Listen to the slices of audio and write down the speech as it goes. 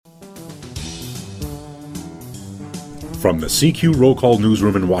From the CQ Roll Call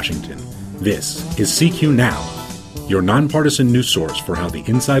Newsroom in Washington, this is CQ Now, your nonpartisan news source for how the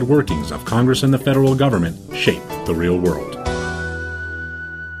inside workings of Congress and the federal government shape the real world.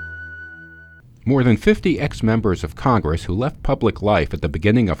 More than 50 ex-members of Congress who left public life at the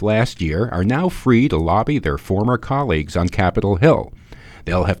beginning of last year are now free to lobby their former colleagues on Capitol Hill.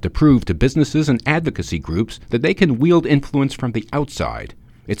 They'll have to prove to businesses and advocacy groups that they can wield influence from the outside.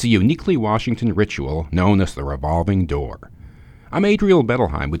 It's a uniquely Washington ritual known as the revolving door. I'm Adriel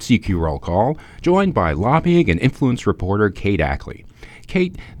Bettelheim with CQ Roll Call, joined by lobbying and influence reporter Kate Ackley.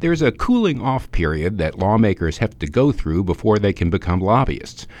 Kate, there's a cooling-off period that lawmakers have to go through before they can become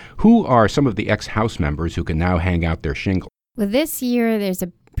lobbyists. Who are some of the ex-House members who can now hang out their shingle? Well, this year there's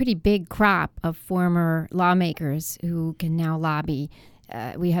a pretty big crop of former lawmakers who can now lobby.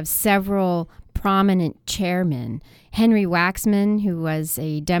 We have several prominent chairmen. Henry Waxman, who was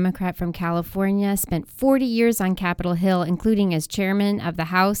a Democrat from California, spent 40 years on Capitol Hill, including as chairman of the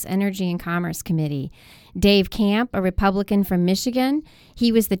House Energy and Commerce Committee. Dave Camp, a Republican from Michigan,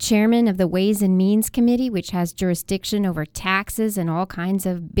 he was the chairman of the Ways and Means Committee, which has jurisdiction over taxes and all kinds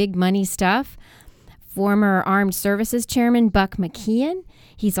of big money stuff. Former Armed Services Chairman Buck McKeon,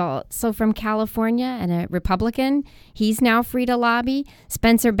 he's also from California and a Republican. He's now free to lobby.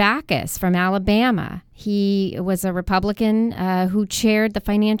 Spencer Backus from Alabama, he was a Republican who chaired the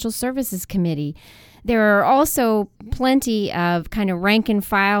Financial Services Committee. There are also plenty of kind of rank and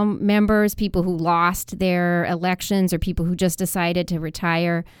file members, people who lost their elections or people who just decided to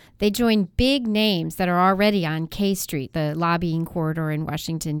retire. They join big names that are already on K Street, the lobbying corridor in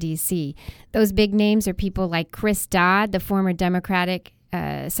Washington, D.C. Those big names are people like Chris Dodd, the former Democratic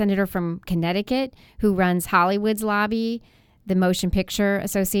senator from Connecticut, who runs Hollywood's lobby, the Motion Picture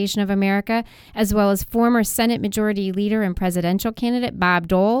Association of America, as well as former Senate Majority Leader and presidential candidate Bob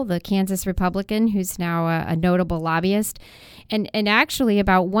Dole, the Kansas Republican, who's now a notable lobbyist. And actually,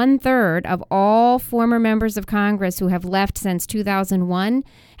 about 1/3 of all former members of Congress who have left since 2001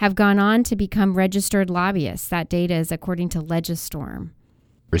 have gone on to become registered lobbyists. That data is according to Legistorm.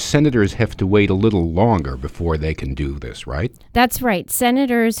 Senators have to wait a little longer before they can do this, right? That's right.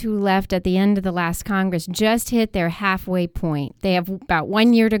 Senators who left at the end of the last Congress just hit their halfway point. They have about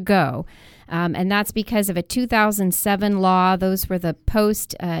 1 year to go. And that's because of a 2007 law. Those were the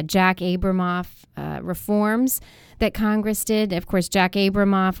post-Jack Abramoff reforms that Congress did. Of course, Jack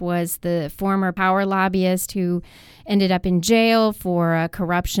Abramoff was the former power lobbyist who ended up in jail for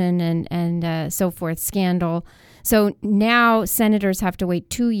corruption and so forth scandal. So now senators have to wait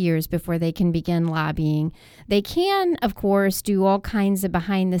 2 years before they can begin lobbying. They can, of course, do all kinds of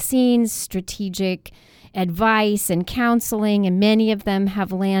behind-the-scenes strategic advice and counseling, and many of them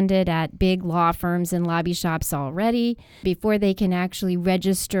have landed at big law firms and lobby shops already. Before they can actually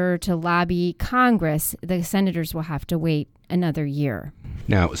register to lobby Congress, the senators will have to wait another year.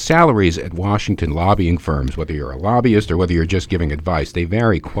 Now, salaries at Washington lobbying firms, whether you're a lobbyist or whether you're just giving advice, they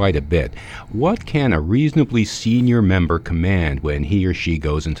vary quite a bit. What can a reasonably senior member command when he or she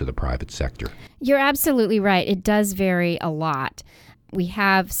goes into the private sector? You're absolutely right. It does vary a lot. We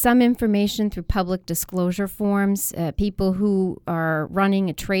have some information through public disclosure forms. People who are running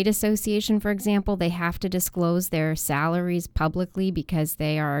a trade association, for example, they have to disclose their salaries publicly because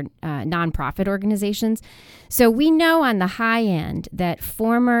they are nonprofit organizations. So we know on the high end that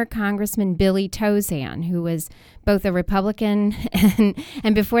former Congressman Billy Tozan, who was both a Republican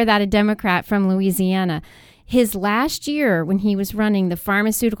and before that a Democrat from Louisiana, his last year when he was running the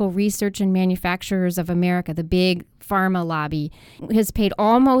Pharmaceutical Research and Manufacturers of America, the big pharma lobby, has paid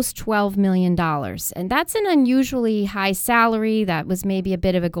almost $12 million. And that's an unusually high salary. That was maybe a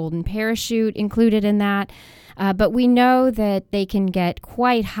bit of a golden parachute included in that. But we know that they can get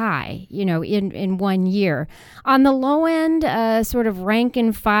quite high, in 1 year. On the low end, sort of rank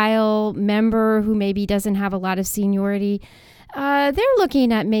and file member who maybe doesn't have a lot of seniority, they're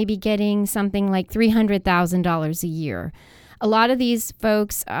looking at maybe getting something like $300,000 a year. A lot of these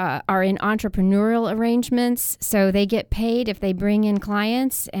folks are in entrepreneurial arrangements, so they get paid if they bring in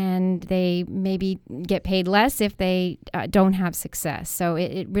clients, and they maybe get paid less if they don't have success. So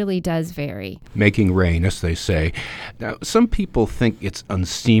it really does vary. Making rain, as they say. Now, some people think it's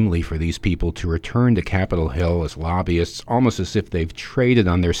unseemly for these people to return to Capitol Hill as lobbyists, almost as if they've traded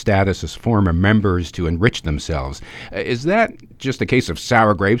on their status as former members to enrich themselves. Is that just a case of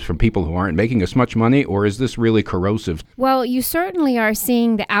sour grapes from people who aren't making as much money, or is this really corrosive? Well, you certainly are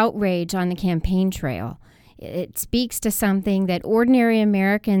seeing the outrage on the campaign trail. It speaks to something that ordinary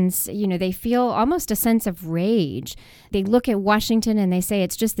Americans, they feel almost a sense of rage. They look at Washington and they say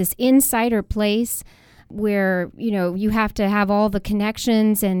it's just this insider place where, you have to have all the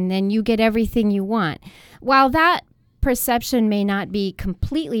connections and then you get everything you want. While that perception may not be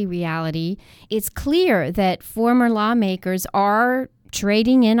completely reality, it's clear that former lawmakers are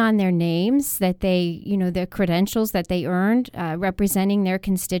trading in on their names, that they, their credentials that they earned, representing their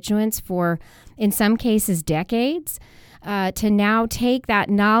constituents for, in some cases, decades, to now take that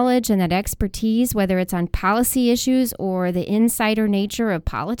knowledge and that expertise, whether it's on policy issues or the insider nature of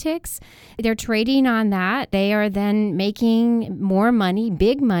politics. They're trading on that. They are then making more money,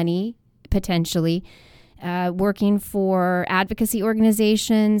 big money, potentially, working for advocacy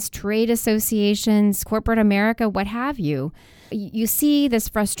organizations, trade associations, corporate America, what have you. You see this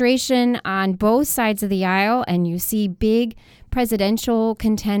frustration on both sides of the aisle, and you see big presidential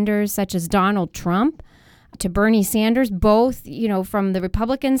contenders such as Donald Trump to Bernie Sanders, both, from the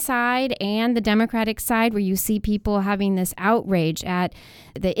Republican side and the Democratic side, where you see people having this outrage at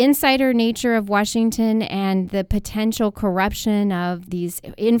the insider nature of Washington and the potential corruption of these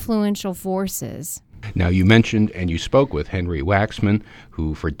influential forces. Now, you mentioned and you spoke with Henry Waxman,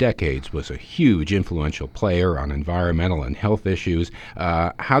 who for decades was a huge influential player on environmental and health issues.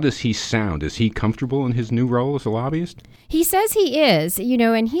 How does he sound? Is he comfortable in his new role as a lobbyist? He says he is,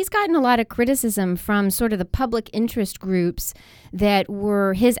 and he's gotten a lot of criticism from sort of the public interest groups that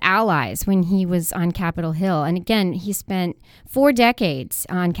were his allies when he was on Capitol Hill. And again, he spent 4 decades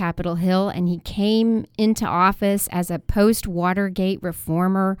on Capitol Hill, and he came into office as a post-Watergate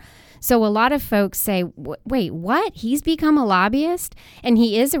reformer. So a lot of folks say, wait, what? He's become a lobbyist? And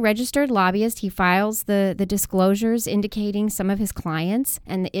he is a registered lobbyist. He files the disclosures indicating some of his clients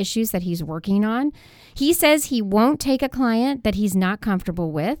and the issues that he's working on. He says he won't take a client that he's not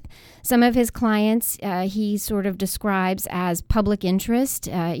comfortable with. Some of his clients he sort of describes as public interest,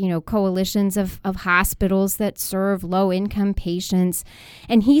 coalitions of hospitals that serve low-income patients.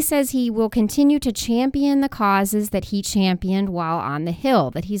 And he says he will continue to champion the causes that he championed while on the Hill,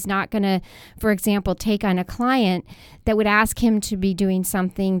 that he's not going to, for example, take on a client that would ask him to be doing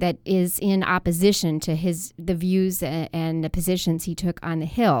something that is in opposition to the views and the positions he took on the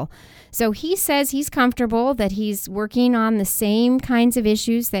Hill. So he says he's comfortable, that he's working on the same kinds of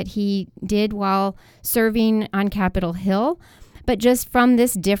issues that he did while serving on Capitol Hill, but just from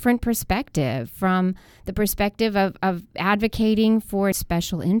this different perspective, from the perspective of advocating for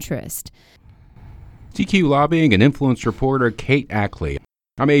special interest. CQ Lobbying and influence reporter Kate Ackley.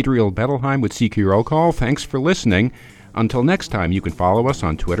 I'm Adriel Bettelheim with CQ Roll Call. Thanks for listening. Until next time, you can follow us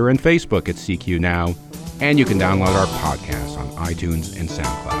on Twitter and Facebook at CQ Now, and you can download our podcasts on iTunes and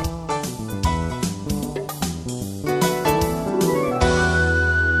SoundCloud.